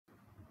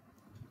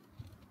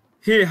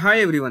Hi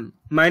everyone.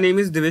 My name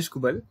is Divesh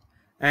Kubal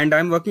and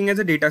I'm working as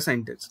a data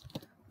scientist.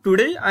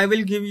 Today I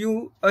will give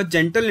you a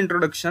gentle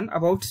introduction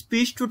about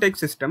speech-to-text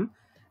system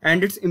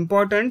and its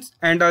importance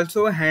and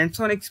also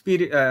hands-on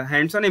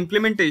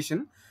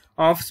implementation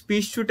of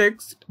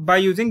speech-to-text by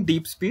using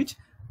Deepspeech.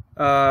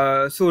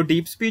 So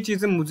Deepspeech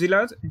is a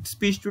Mozilla's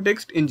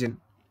speech-to-text engine.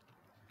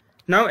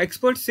 Now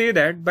experts say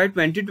that by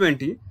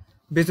 2020,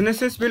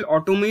 businesses will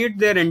automate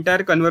their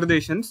entire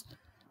conversations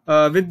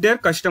with their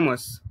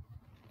customers.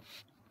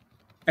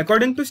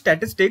 According to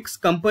statistics,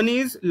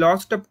 companies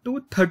lost up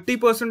to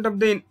 30% of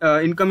the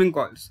incoming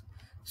calls.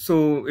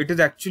 So it is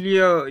actually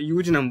a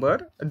huge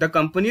number. The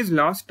companies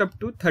lost up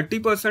to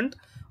 30%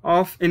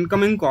 of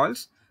incoming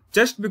calls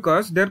just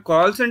because their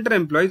call center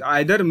employees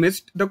either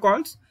missed the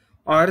calls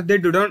or they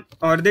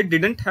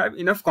didn't have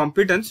enough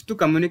competence to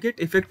communicate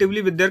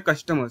effectively with their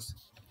customers.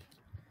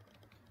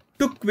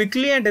 To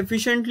quickly and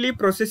efficiently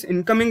process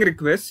incoming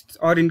requests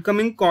or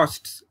incoming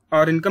costs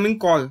or incoming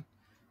call,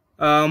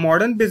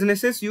 modern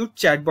businesses use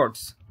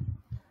chatbots.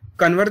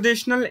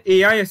 Conversational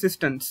AI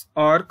assistants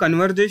or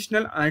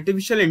conversational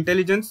artificial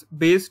intelligence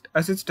based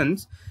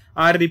assistants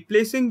are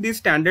replacing these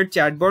standard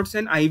chatbots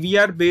and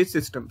IVR based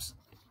systems.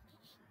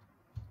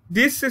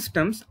 These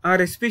systems are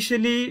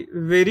especially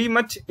very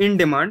much in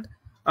demand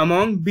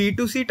among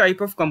B2C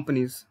type of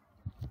companies.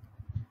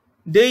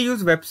 They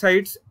use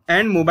websites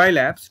and mobile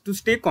apps to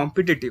stay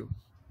competitive.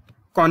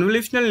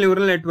 Convolutional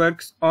neural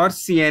networks or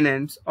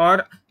CNNs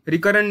or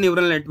recurrent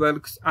neural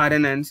networks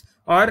RNNs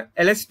or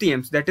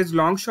LSTMs, that is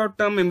long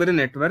short-term memory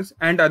networks,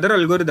 and other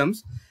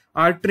algorithms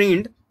are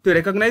trained to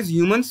recognize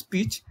human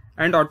speech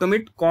and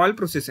automate call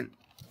processing.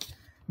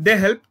 They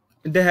help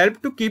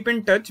to keep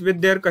in touch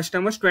with their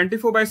customers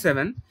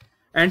 24/7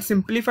 and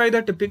simplify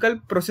the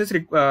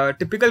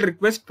typical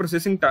request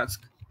processing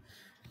task.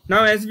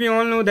 Now, as we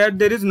all know that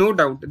there is no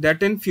doubt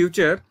that in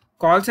future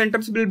call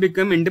centers will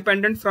become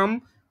independent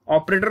from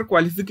operator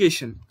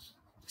qualification,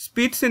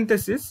 speech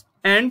synthesis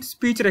and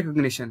speech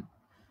recognition.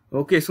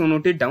 Okay, so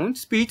note it down.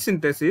 Speech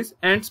synthesis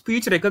and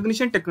speech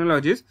recognition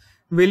technologies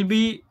will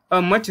be a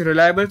much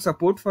reliable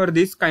support for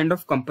these kind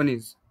of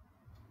companies.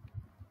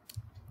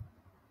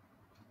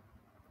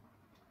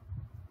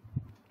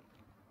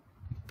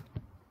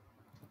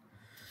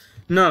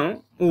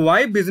 Now,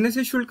 why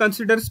businesses should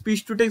consider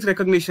speech-to-text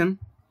recognition?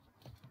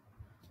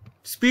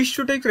 These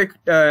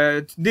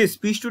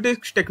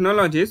speech-to-text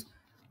technologies,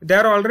 they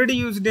are already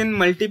used in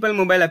multiple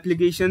mobile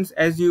applications,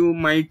 as you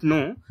might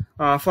know.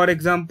 For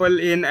example,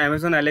 in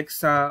Amazon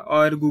Alexa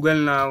or Google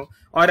Now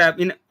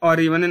or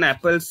even in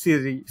Apple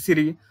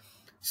Siri.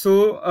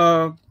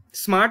 So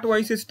smart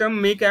voice system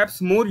make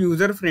apps more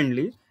user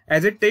friendly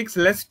as it takes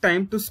less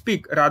time to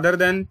speak rather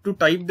than to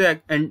type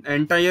the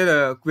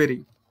entire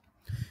query.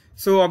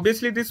 So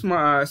obviously this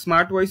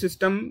smart voice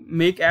system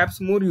make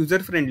apps more user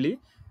friendly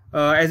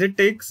as it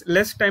takes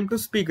less time to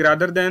speak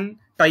rather than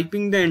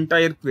typing the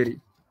entire query.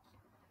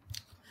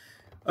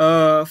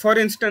 For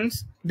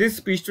instance, these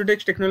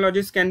speech-to-text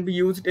technologies can be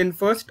used in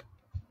first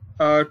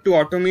to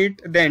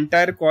automate the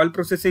entire call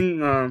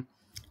processing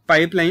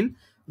pipeline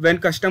when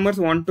customers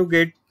want to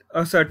get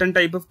a certain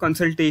type of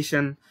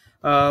consultation,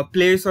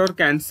 place or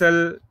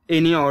cancel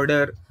any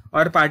order,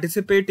 or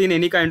participate in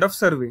any kind of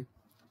survey.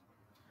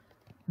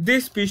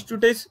 This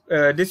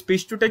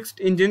speech-to-text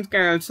engines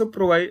can also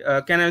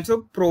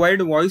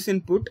provide voice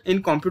input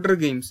in computer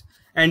games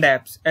and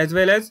apps as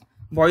well as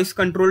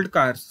voice-controlled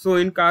cars. So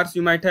in cars,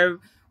 you might have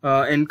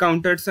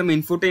encountered some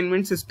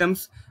infotainment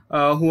systems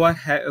who are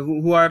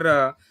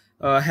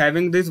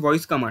having these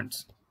voice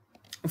commands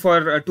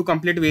for to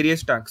complete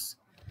various tasks.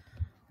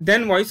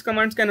 Then voice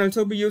commands can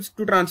also be used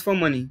to transfer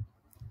money.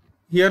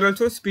 Here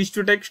also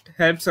speech-to-text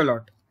helps a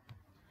lot.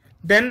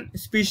 Then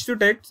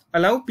speech-to-text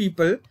allow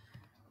people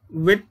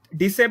with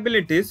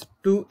disabilities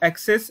to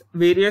access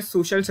various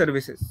social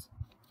services.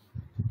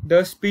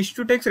 The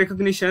speech-to-text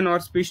recognition or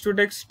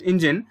speech-to-text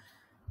engine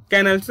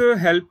can also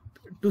help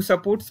to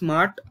support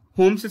smart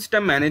home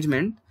system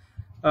management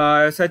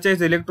such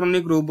as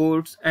electronic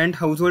robots and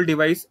household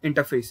device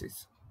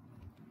interfaces.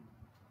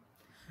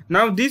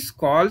 Now these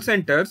call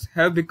centers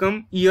have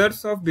become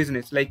ears of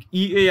business, like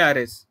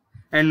EARS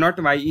and not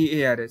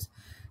YEARS.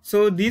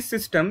 So these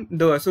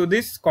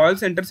call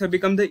centers have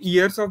become the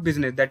ears of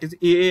business, that is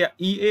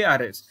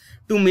EARS.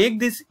 To make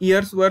these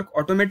ears work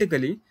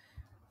automatically,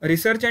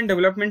 research and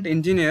development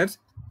engineers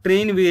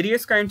train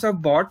various kinds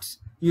of bots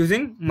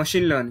using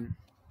machine learning.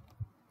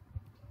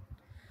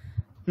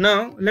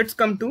 Now let's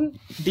come to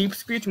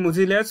Deepspeech,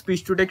 Mozilla's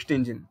speech-to-text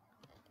engine.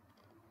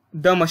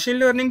 The machine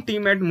learning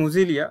team at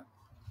Mozilla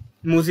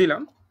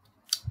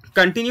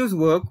continues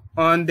work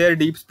on their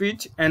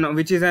Deepspeech, and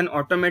which is an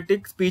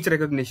automatic speech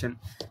recognition.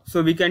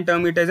 So we can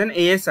term it as an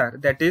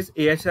ASR. That is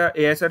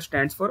ASR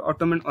stands for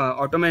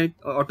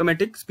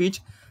automatic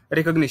speech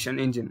recognition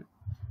engine,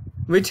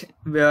 which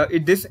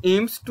this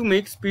aims to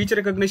make speech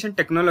recognition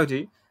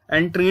technology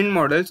and trained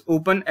models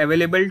open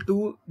available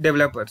to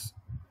developers.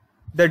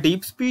 The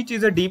Deepspeech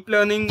is a deep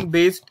learning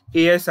based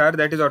ASR,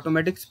 that is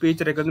automatic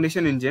speech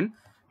recognition engine,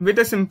 with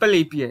a simple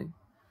API.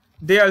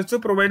 They also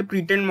provide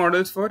pre-trained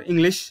models for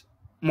English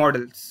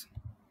models.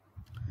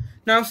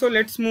 Now, so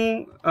let's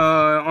move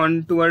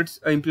on towards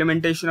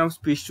implementation of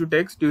speech to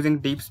text using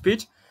deep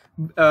speech.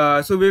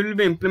 So we will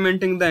be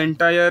implementing the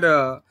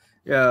entire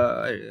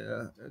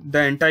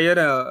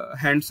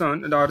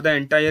hands-on or the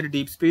entire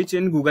deep speech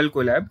in Google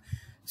Colab.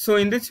 So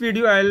in this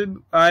video,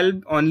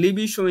 I'll only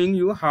be showing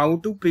you how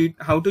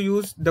to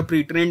use the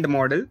pre-trained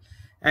model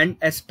and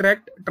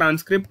extract,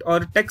 transcript, or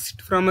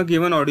text from a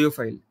given audio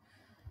file.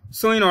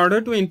 So in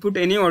order to input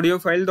any audio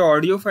file, the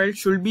audio file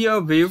should be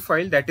a WAV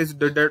file, that is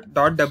the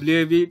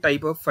 .wav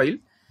type of file.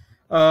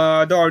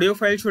 The audio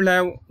file should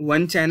have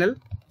one channel.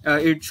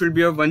 It should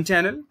be a one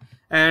channel,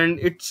 and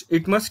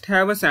it must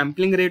have a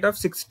sampling rate of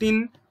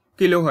 16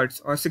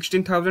 kilohertz or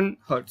 16,000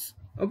 hertz.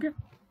 Okay.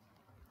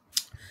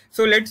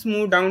 So let's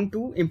move down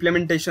to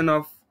implementation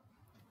of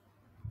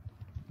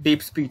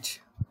deep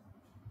speech.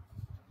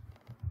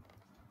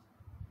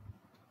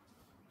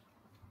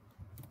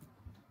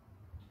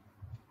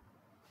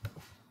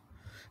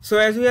 So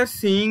as we are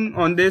seeing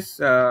on this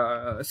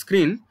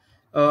screen,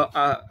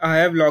 I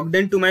have logged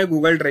into my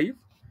Google Drive,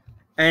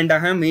 and I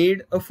have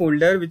made a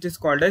folder which is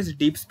called as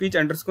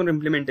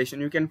deepspeech_implementation.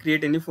 You can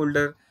create any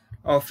folder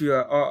of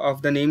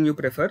the name you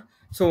prefer.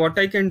 So what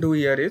I can do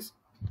here is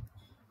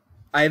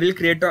I will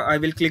click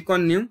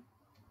on new,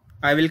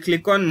 I will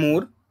click on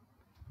more,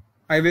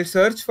 I will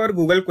search for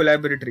Google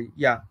Collaboratory.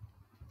 Yeah,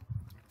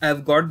 I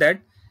have got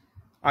that.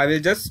 I will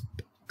just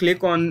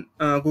click on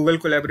Google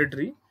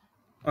Collaboratory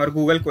or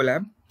Google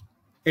Colab.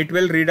 It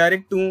will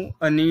redirect to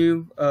a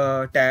new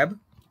tab,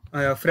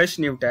 a fresh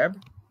new tab.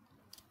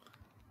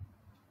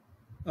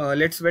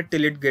 Let's wait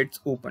till it gets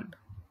opened.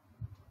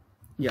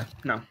 Yeah,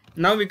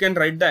 now we can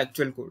write the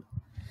actual code.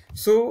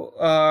 So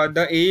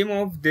the aim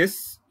of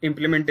this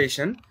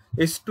implementation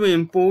is to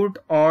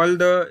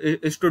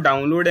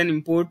download and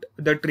import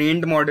the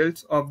trained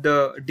models of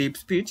the deep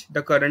speech,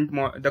 the current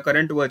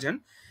version,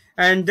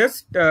 and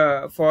just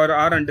for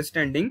our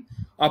understanding,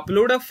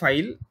 upload a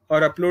file or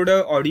upload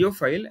a audio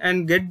file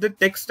and get the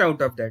text out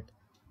of that.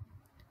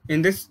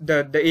 In this,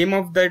 the aim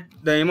of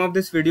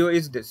this video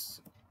is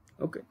this.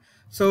 Okay.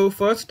 So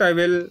first I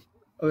will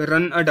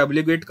run a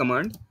wget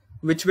command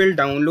which will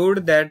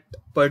download that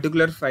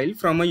particular file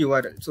from a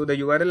URL. So the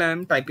URL I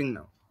am typing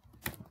now.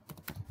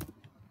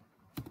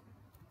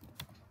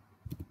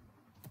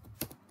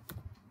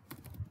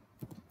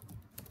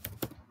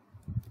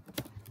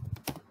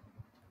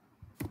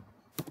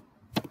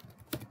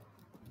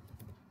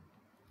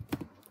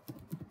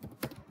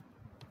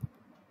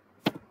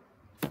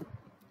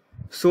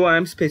 So I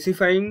am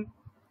specifying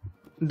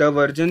the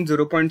version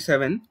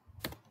 0.7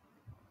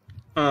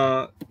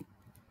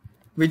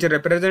 which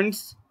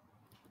represents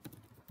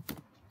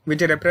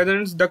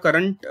the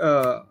current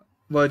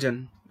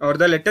version or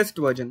the latest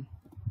version.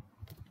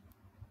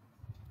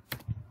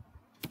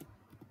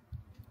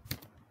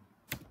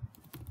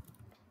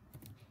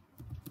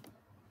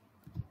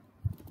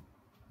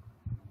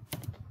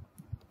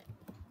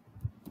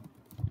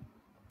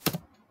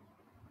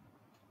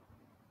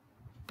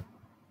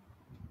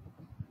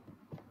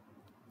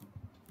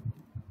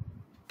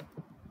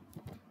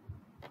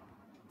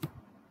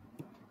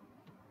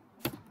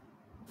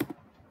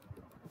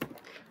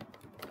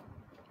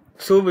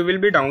 So we will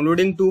be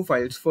downloading two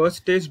files.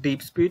 First is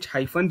deepspeech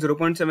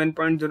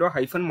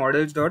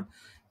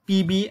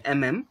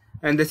 -0.7.0-models.pbmm,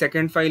 and the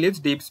second file is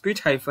deepspeech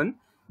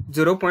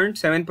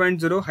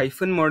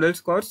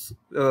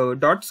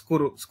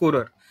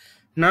 -0.7.0-models.scorer.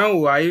 Now,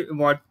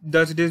 what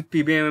does this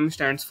pbmm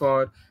stands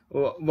for?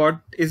 What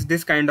is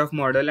this kind of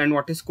model, and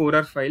what is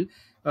scorer file?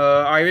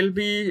 I will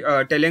be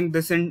telling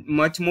this in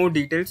much more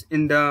details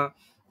in the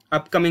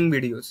upcoming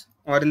videos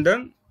or in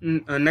the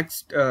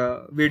next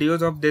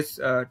videos of this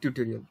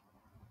tutorial.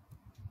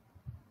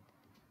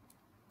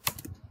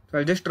 So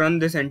I'll just run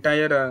this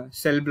entire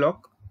cell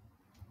block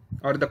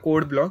or the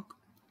code block.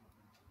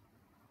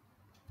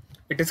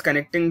 It is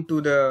connecting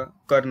to the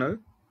kernel.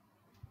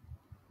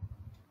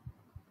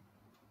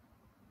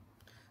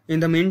 In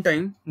the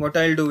meantime, what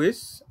I'll do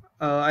is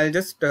I'll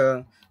just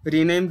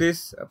rename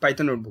this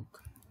Python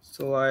notebook.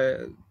 So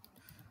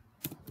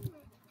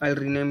I'll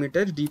rename it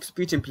as deep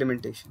speech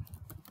implementation,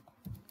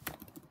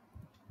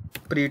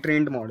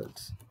 pre-trained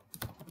models.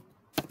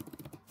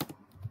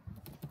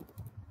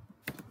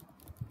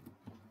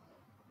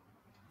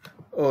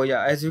 Oh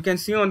yeah, as you can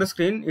see on the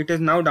screen, it is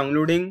now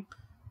downloading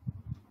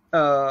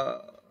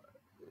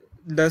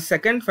the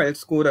second file,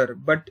 scorer,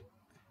 but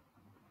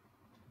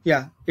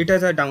yeah, it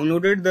has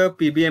downloaded the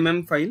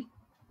pbmm file,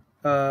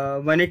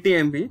 180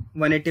 MB,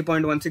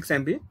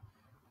 180.16 MB.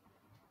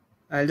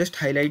 I'll just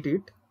highlight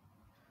it.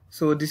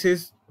 So this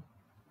is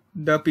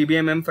the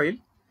pbmm file,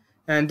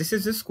 and this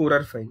is the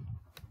scorer file.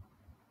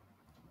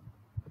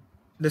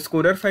 The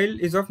scorer file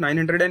is of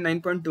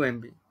 909.2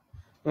 MB.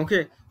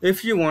 Okay,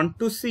 if you want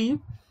to see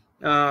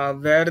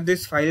where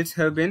these files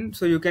have been,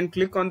 so you can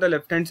click on the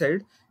left hand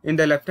side. In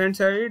the left hand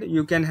side,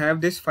 you can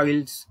have these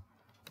files.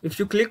 If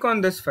you click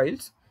on these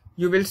files,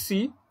 you will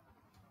see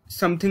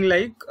something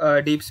like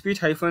deepspeech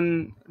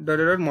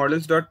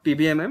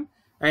 -models.pbmm,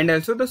 and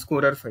also the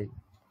scorer file.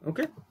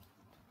 Okay.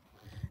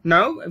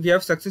 Now we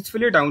have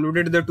successfully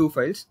downloaded the two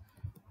files.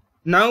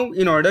 Now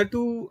in order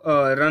to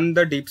run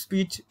the deep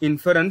speech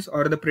inference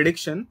or the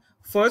prediction,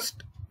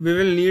 first we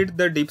will need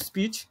the deep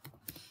speech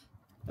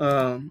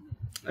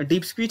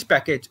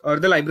package or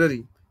the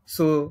library.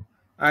 So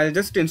I'll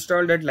just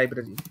install that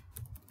library.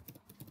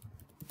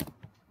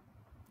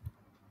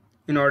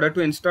 In order to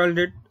install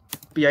it,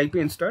 pip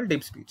install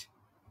Deepspeech.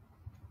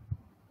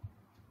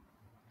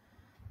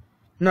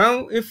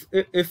 Now if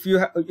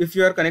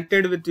you are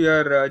connected with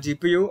your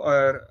GPU,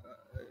 or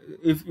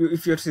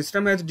if your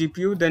system has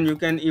GPU, then you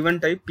can even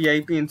type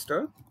pip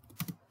install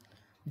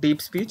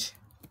Deepspeech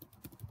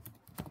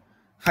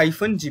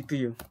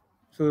 -GPU.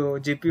 So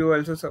GPU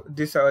also,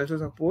 this also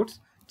supports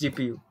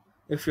GPU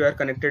if you are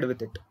connected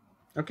with it.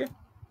 Okay.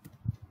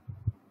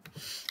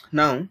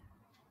 Now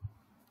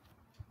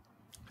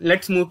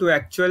let's move to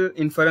actual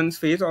inference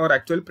phase or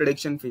actual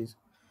prediction phase.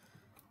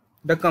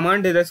 The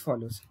command is as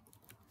follows: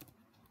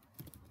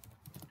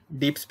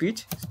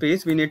 Deepspeech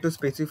space, we need to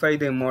specify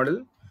the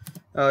model.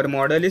 Our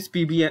model is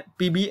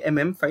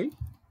PBMM file,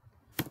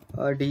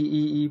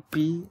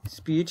 DEEP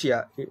speech.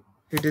 Yeah,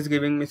 it is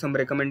giving me some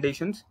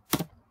recommendations.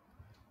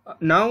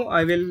 Now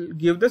I will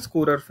give the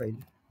scorer file.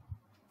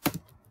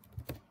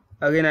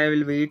 Again, I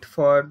will wait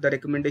for the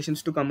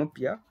recommendations to come up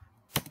here.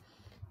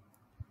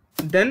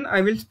 Then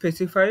I will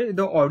specify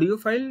the audio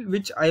file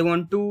which I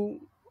want to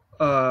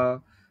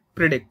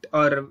predict,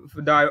 or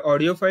the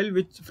audio file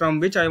from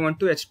which I want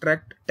to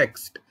extract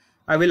text.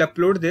 I will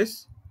upload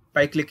this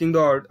by clicking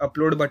the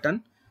upload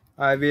button.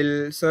 I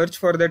will search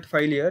for that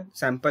file here,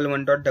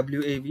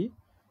 sample1.wav.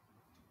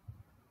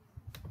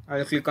 I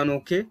will click on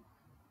OK,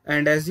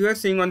 and as you are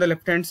seeing on the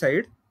left hand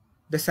side,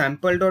 the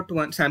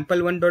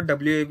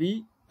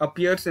sample1.wav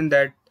appears in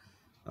that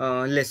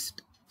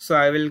list. So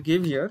I will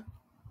give here,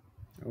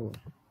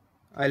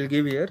 I'll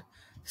give here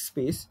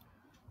space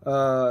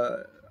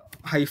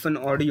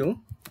 -audio,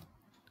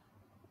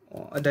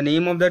 the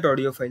name of that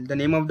audio file. The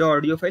name of the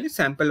audio file is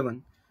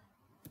sample1.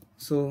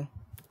 So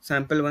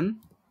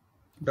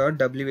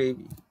sample1.wav.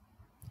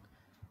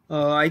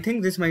 I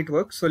think this might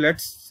work. So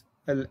let's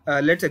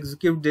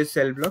execute this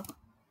cell block.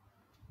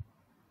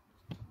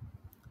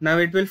 Now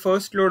it will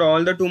first load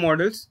all the two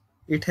models.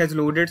 It has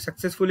loaded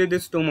successfully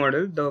these two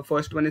models. The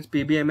first one is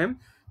PBMM.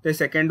 The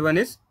second one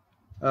is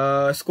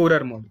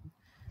scorer model.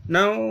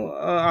 Now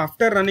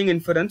after running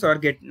inference or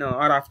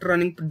after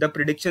running the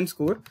prediction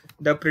score,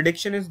 the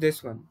prediction is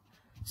this one.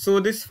 So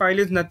this file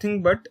is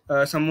nothing but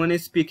someone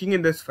is speaking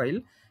in this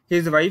file.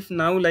 His wife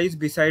now lies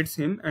beside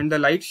him, and the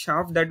light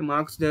shaft that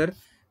marks their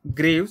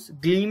graves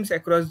gleams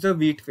across the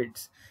wheat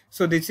fields.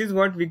 So this is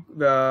what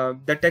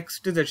the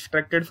text is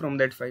extracted from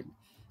that file.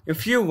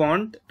 If you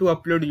want to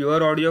upload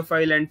your audio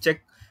file and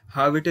check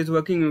how it is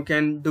working, you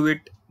can do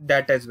it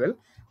that as well.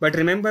 But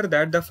remember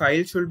that the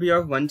file should be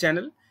of one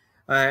channel,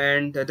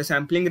 and the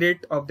sampling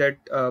rate of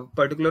that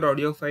particular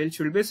audio file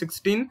should be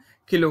 16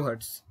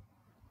 kilohertz.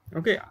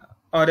 Okay,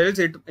 or else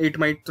it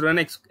might throw an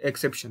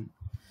exception.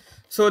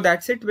 So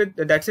that's it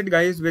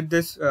guys, with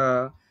this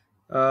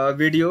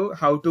video,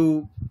 how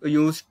to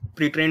use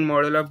pre-trained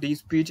model of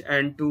Deepspeech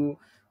and to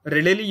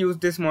readily use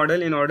this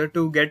model in order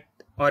to get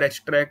or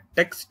extract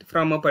text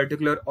from a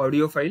particular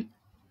audio file.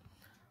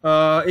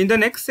 In the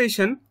next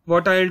session,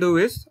 what I'll do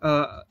is,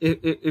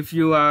 if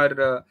you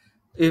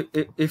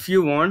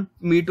want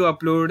me to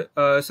upload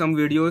some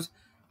videos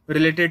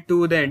related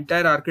to the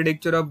entire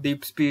architecture of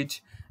Deepspeech,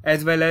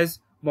 as well as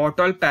what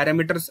all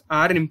parameters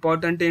are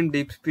important in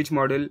Deepspeech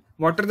model,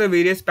 what are the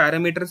various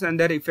parameters and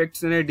their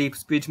effects in a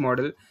Deepspeech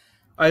model.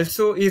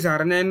 Also, is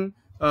RNN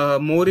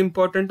more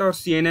important or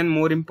CNN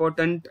more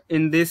important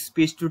in this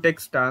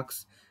speech-to-text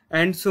tasks,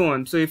 and so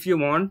on. So if you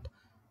want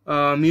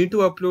me to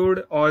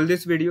upload all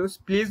these videos,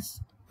 please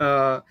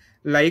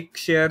like,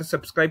 share,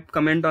 subscribe,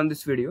 comment on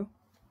this video.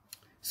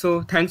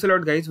 So thanks a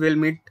lot guys. We'll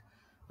meet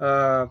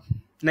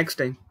next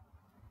time.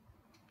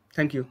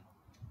 Thank you.